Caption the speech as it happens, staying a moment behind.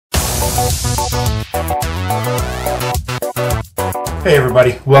Hey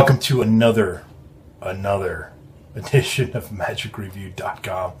everybody, welcome to another edition of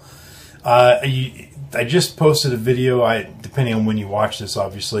MagicReview.com. I just posted a video, depending on when you watch this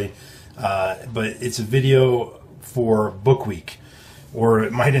obviously, but it's a video for book week, or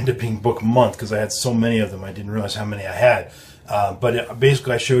it might end up being book month because I had so many of them I didn't realize how many I had.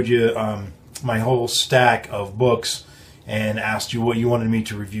 Basically I showed you my whole stack of books and asked you what you wanted me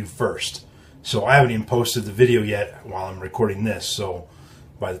to review first. So I haven't even posted the video yet while I'm recording this. So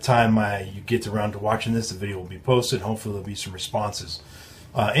by the time you get around to watching this, the video will be posted. Hopefully there'll be some responses.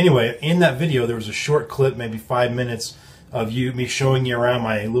 Anyway, in that video there was a short clip, maybe 5 minutes, of me showing you around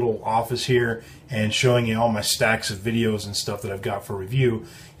my little office here and showing you all my stacks of videos and stuff that I've got for review.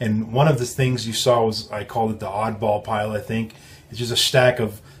 And one of the things you saw was, I called it the oddball pile, I think. It's just a stack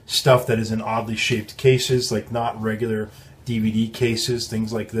of stuff that is in oddly shaped cases, like not regular DVD cases,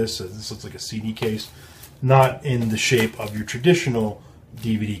 things like this. This looks like a CD case, not in the shape of your traditional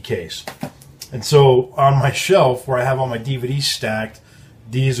DVD case. And so on my shelf where I have all my DVDs stacked,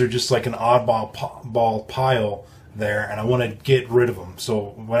 these are just like an oddball pile there, and I want to get rid of them.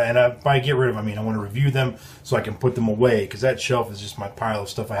 So, by get rid of them, I mean I want to review them so I can put them away, because that shelf is just my pile of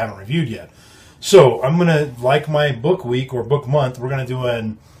stuff I haven't reviewed yet. So I'm going to, like my book week or book month, we're going to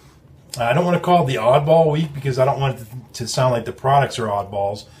do I don't want to call it the oddball week because I don't want it to sound like the products are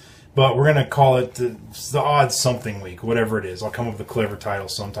oddballs, but we're going to call it the odd something week, whatever it is. I'll come up with a clever title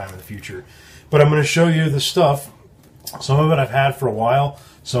sometime in the future. But I'm going to show you the stuff. Some of it I've had for a while.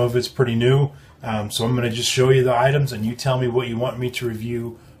 Some of it's pretty new. So I'm going to just show you the items and you tell me what you want me to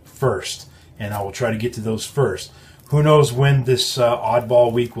review first. And I will try to get to those first. Who knows when this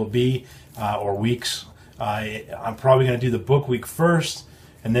oddball week will be, or weeks. I'm probably going to do the book week first,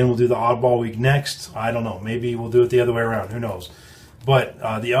 and then we'll do the oddball week next. I don't know. Maybe we'll do it the other way around. Who knows?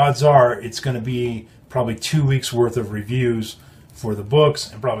 But the odds are it's going to be probably 2 weeks worth of reviews for the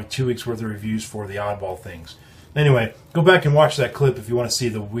books and probably 2 weeks worth of reviews for the oddball things. Anyway, go back and watch that clip if you want to see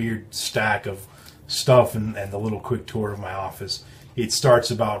the weird stack of stuff and the little quick tour of my office. It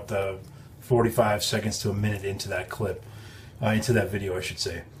starts about 45 seconds to a minute into that clip, into that video, I should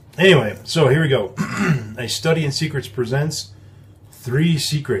say. Anyway, so here we go. A Study in Secrets presents 3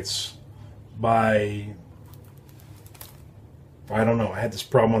 Secrets by, I don't know, I had this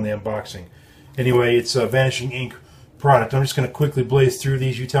problem on the unboxing. Anyway, it's a Vanishing Ink product. I'm just going to quickly blaze through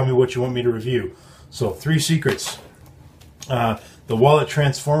these. You tell me what you want me to review. So, 3 Secrets. The Wallet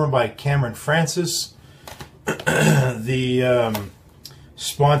Transformer by Cameron Francis. The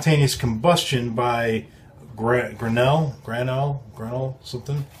Spontaneous Combustion by Knell,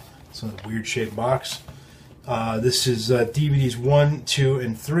 something. It's a weird shaped box. This is DVDs 1, 2,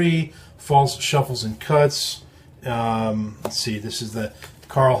 and 3. False Shuffles and Cuts. Let's see, this is the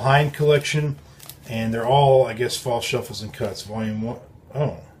Karl Hein collection. And they're all, I guess, False Shuffles and Cuts. Volume 1.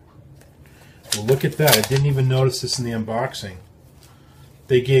 Oh. Well, look at that. I didn't even notice this in the unboxing.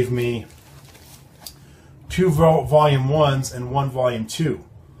 They gave me 2 volume 1s and 1 volume 2.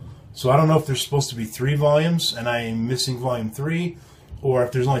 So I don't know if there's supposed to be 3 volumes and I am missing volume 3, or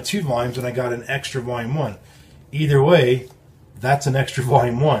if there's only 2 volumes and I got an extra volume 1. Either way, that's an extra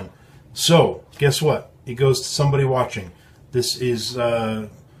volume 1. So, guess what? It goes to somebody watching. This is the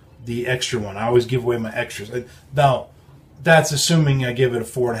extra one. I always give away my extras. Now, that's assuming I give it a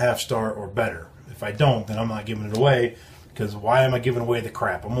 4.5 star or better. If I don't, then I'm not giving it away, because why am I giving away the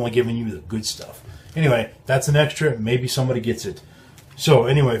crap? I'm only giving you the good stuff. Anyway, that's an extra. Maybe somebody gets it. So,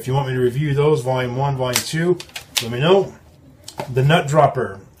 anyway, if you want me to review those, Volume 1, Volume 2, let me know. The Nut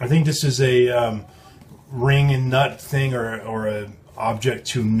Dropper. I think this is a ring and nut thing, or a object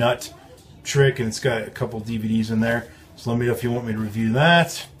to nut trick, and it's got a couple DVDs in there. So let me know if you want me to review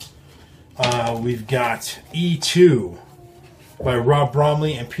that. We've got E2 by Rob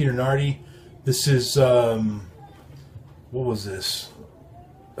Bromley and Peter Nardi. This is, what was this?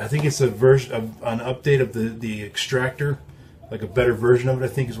 I think it's a version of an update of the Extractor, like a better version of it, I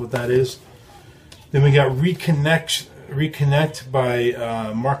think is what that is. Then we got Reconnect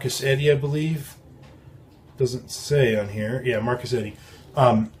by Marcus Eddy, I believe. Doesn't say on here. Yeah, Marcus Eddy.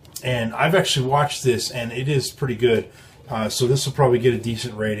 And I've actually watched this, and it is pretty good. So this will probably get a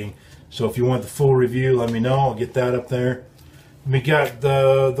decent rating. So if you want the full review, let me know. I'll get that up there. We got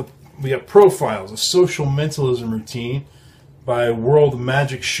we got Profiles, a Social Mentalism Routine by World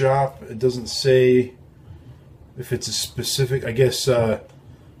Magic Shop. It doesn't say if it's a specific. I guess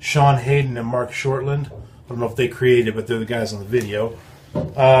Sean Hayden and Mark Shortland. I don't know if they created it, but they're the guys on the video.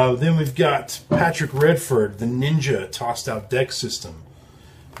 Then we've got Patrick Redford, the Ninja Tossed Out Deck System.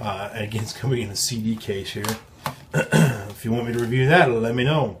 And again, it's coming in a CD case here. If you want me to review that, let me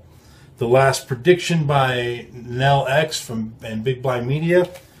know. The Last Prediction by Knell X and Big Blind Media.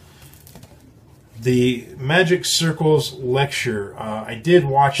 The Magic Circles lecture. I did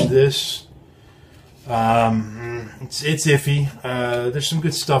watch this. It's iffy. There's some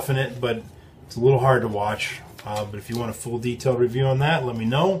good stuff in it, but it's a little hard to watch. But if you want a full detailed review on that, let me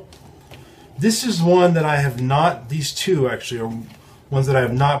know. This is one that I have not, these two actually are ones that I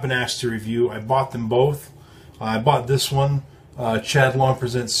have not been asked to review. I bought them both. I bought this one, Chad Long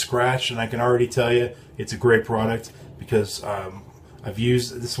Presents Scratch, and I can already tell you it's a great product because I've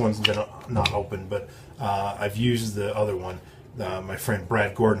used, this one's been not open, but I've used the other one. My friend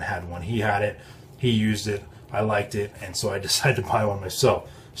Brad Gordon had one. He had it. He used it. I liked it, and so I decided to buy one myself.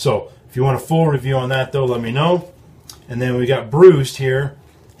 So if you want a full review on that, though, let me know. And then we got Bruised here.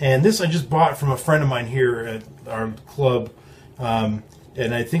 And this I just bought from a friend of mine here at our club. And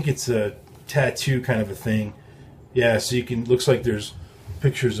I think it's a tattoo kind of a thing. Yeah, so you can, looks like there's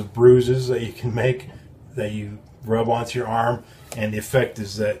pictures of bruises that you can make that you rub onto your arm. And the effect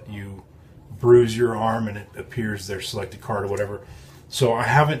is that you bruise your arm and it appears their selected card or whatever. So I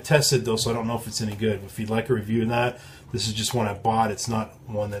haven't tested though, so I don't know if it's any good. If you'd like a review of that, this is just one I bought. It's not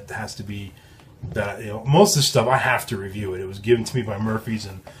one that has to be that, you know, most of the stuff I have to review it. It was given to me by Murphy's,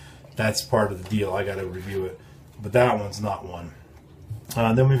 and that's part of the deal. I got to review it, but that one's not one.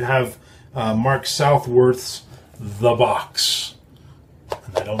 Then we have Mark Southworth's The Box,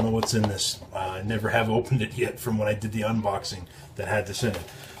 and I don't know what's in this. I never have opened it yet from when I did the unboxing that had this in it.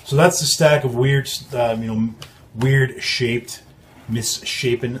 So that's the stack of weird, weird shaped,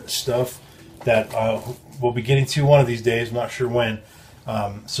 misshapen stuff that we'll be getting to one of these days. I'm not sure when.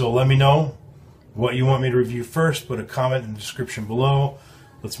 So let me know what you want me to review first. Put a comment in the description below.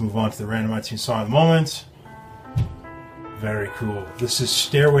 Let's move on to the random iTunes song of the moment. Very cool. This is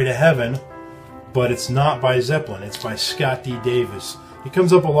Stairway to Heaven, but it's not by Zeppelin. It's by Scott D. Davis. He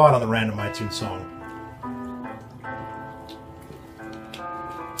comes up a lot on the random iTunes song.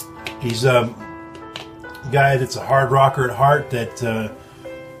 He's a guy that's a hard rocker at heart that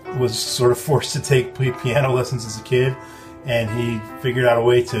was sort of forced to take piano lessons as a kid, and he figured out a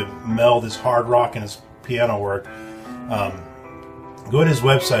way to meld his hard rock and his piano work. Go to his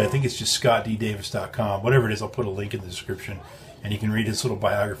website. I think it's just scottddavis.com. Whatever it is, I'll put a link in the description, and you can read his little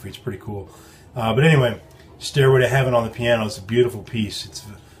biography. It's pretty cool. But anyway, Stairway to Heaven on the piano is a beautiful piece.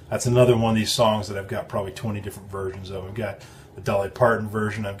 That's another one of these songs that I've got probably 20 different versions of. I've got the Dolly Parton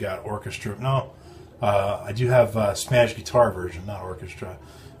version. I've got orchestra. No, I do have Spanish guitar version, not orchestra.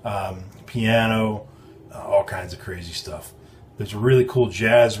 Piano, all kinds of crazy stuff. There's a really cool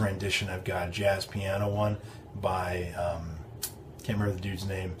jazz rendition. I've got a jazz piano one by, can't remember the dude's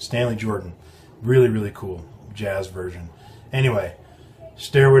name, Stanley Jordan. Really, really cool jazz version. Anyway,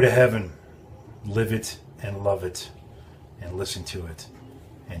 Stairway to Heaven. Live it and love it and listen to it.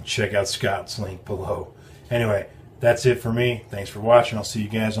 And check out Scott's link below. Anyway, that's it for me. Thanks for watching. I'll see you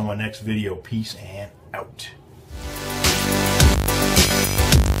guys on my next video. Peace and out.